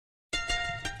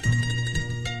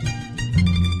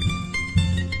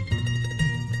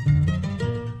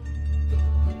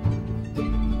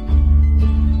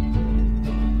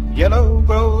yellow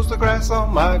grows the grass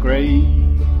on my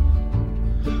grave.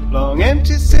 Long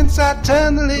empty since I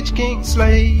turned the Lich King's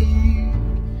slave.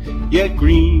 Yet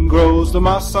green grows the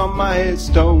moss on my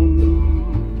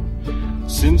headstone,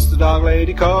 since the Dark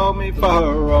Lady called me for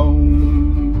her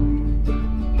own.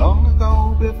 Long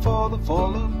ago, before the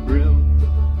fall of Brill,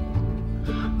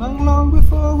 long, long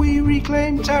before we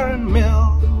reclaimed Tarren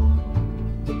Mill,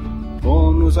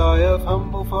 born was I of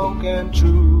humble folk and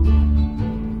true.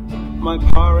 My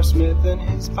pa smith and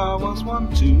his pa was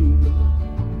one too.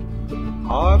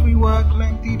 Hard we worked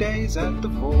lengthy days at the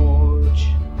forge,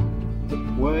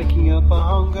 working up a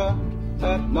hunger,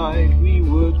 at night we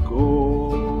would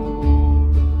gorge.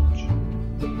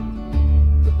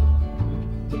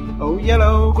 Oh,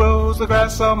 yellow grows the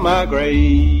grass on my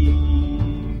grave,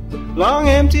 long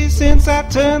empty since I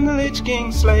turned the Lich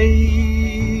King's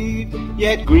slave.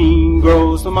 Yet green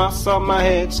grows the moss on my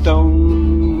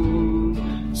headstone,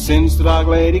 since the Dark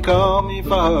Lady called me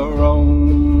for her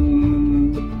own.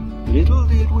 Little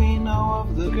did we know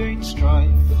of the great strife,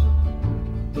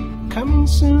 coming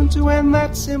soon to end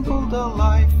that simple dull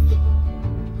life.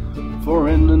 For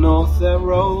in the north there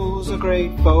rose a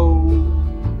great foe,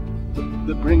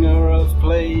 the bringer of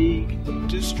plague,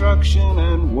 destruction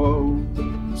and woe.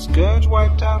 The scourge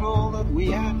wiped out all that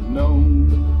we had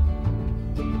known.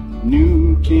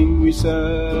 New king we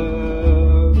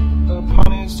serve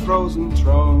upon his frozen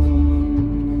throne.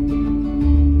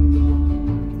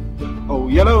 Oh,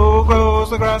 yellow grows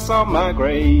the grass on my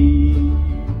grave,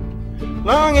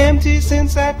 long empty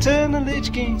since I turned the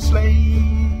Lich King's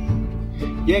slave.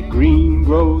 Yet green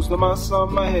grows the moss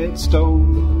on my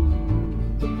headstone,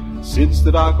 since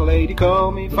the Dark Lady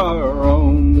called me for her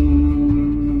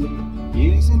own.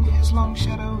 Years in his long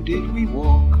shadow did we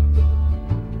walk,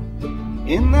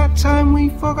 in that time we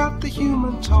forgot the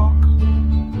human talk.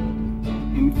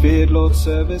 In feared Lord's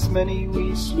service many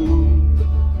we slew,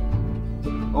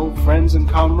 old friends and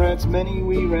comrades many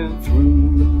we ran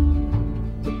through.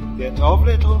 Yet of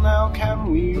little now can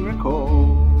we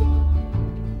recall,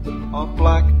 of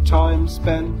black time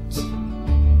spent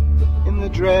in the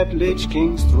dread Lich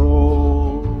King's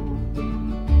thrall.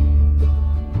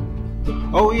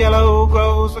 Oh, yellow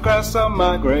grows the grass on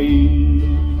my grave,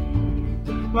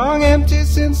 long empty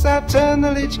since I turned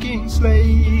the Lich King's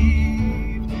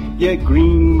slave. Yet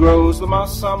green grows the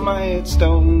moss on my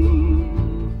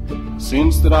headstone,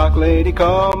 since the Dark Lady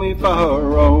called me for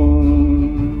her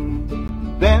own.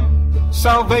 Then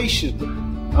salvation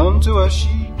unto us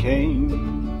she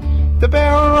came, the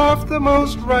bearer of the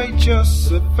most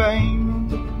righteous of fame.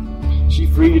 She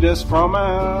freed us from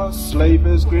our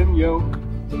slaver's grim yoke,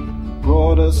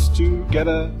 brought us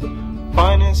together,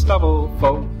 finest of all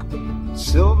folk.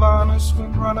 Sylvanus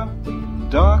Windrunner,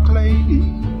 Dark Lady,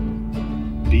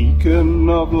 beacon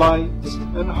of light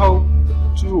and hope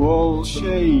to all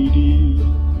shady.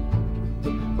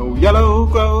 Oh, yellow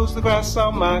grows the grass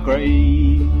on my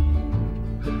grave,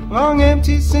 long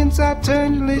empty since I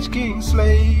turned the Lich King's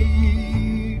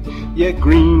slave. Yet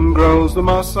green grows the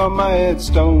moss on my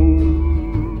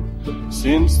headstone,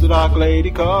 since the Dark Lady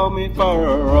called me for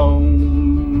her own.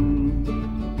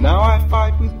 Now I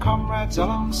fight with comrades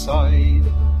alongside,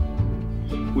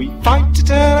 we fight to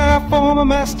turn our former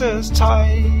master's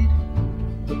tide.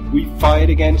 We fight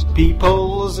against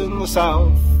peoples in the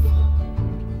south,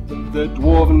 the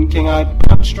dwarven king I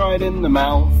punched right in the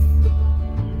mouth,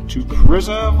 to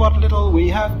preserve what little we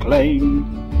have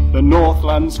claimed, the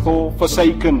Northlands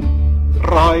forsaken,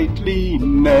 rightly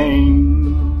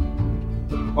named.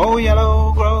 Oh,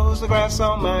 yellow grows the grass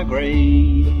on my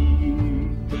grave,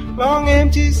 long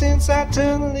empty since I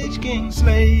turned the Lich King's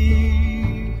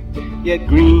slave. Yet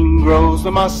green grows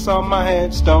the moss on my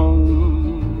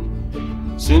headstone,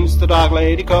 since the Dark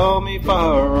Lady called me for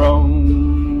her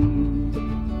own.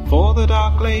 For the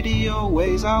Dark Lady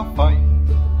always I'll fight,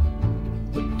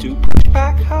 to push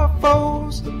back her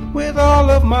foes with all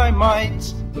of my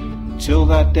might, till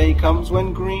that day comes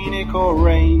when green ichor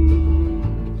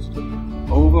reigns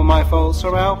over my foes,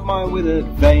 throughout my withered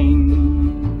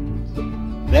veins.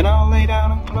 Then I'll lay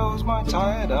down and close my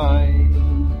tired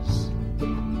eyes,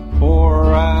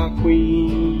 for our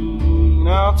queen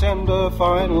I'll tender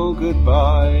final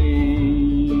goodbye.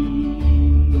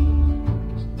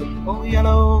 Oh,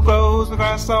 yellow grows the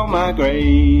grass on my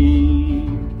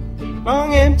grave,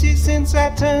 long empty since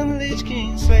I turned the Lich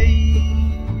King's slave.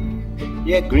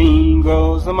 Yet green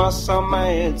grows the moss on my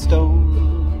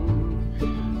headstone,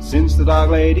 since the Dark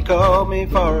Lady called me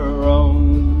for her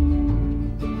own.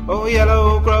 Oh,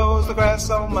 yellow grows the grass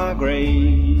on my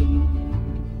grave,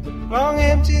 long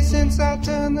empty since I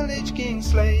turned the Lich King's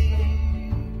slave.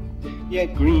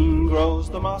 Yet green grows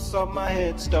the moss on my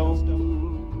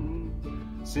headstone,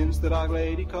 since the Dark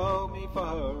Lady called me for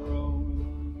her own.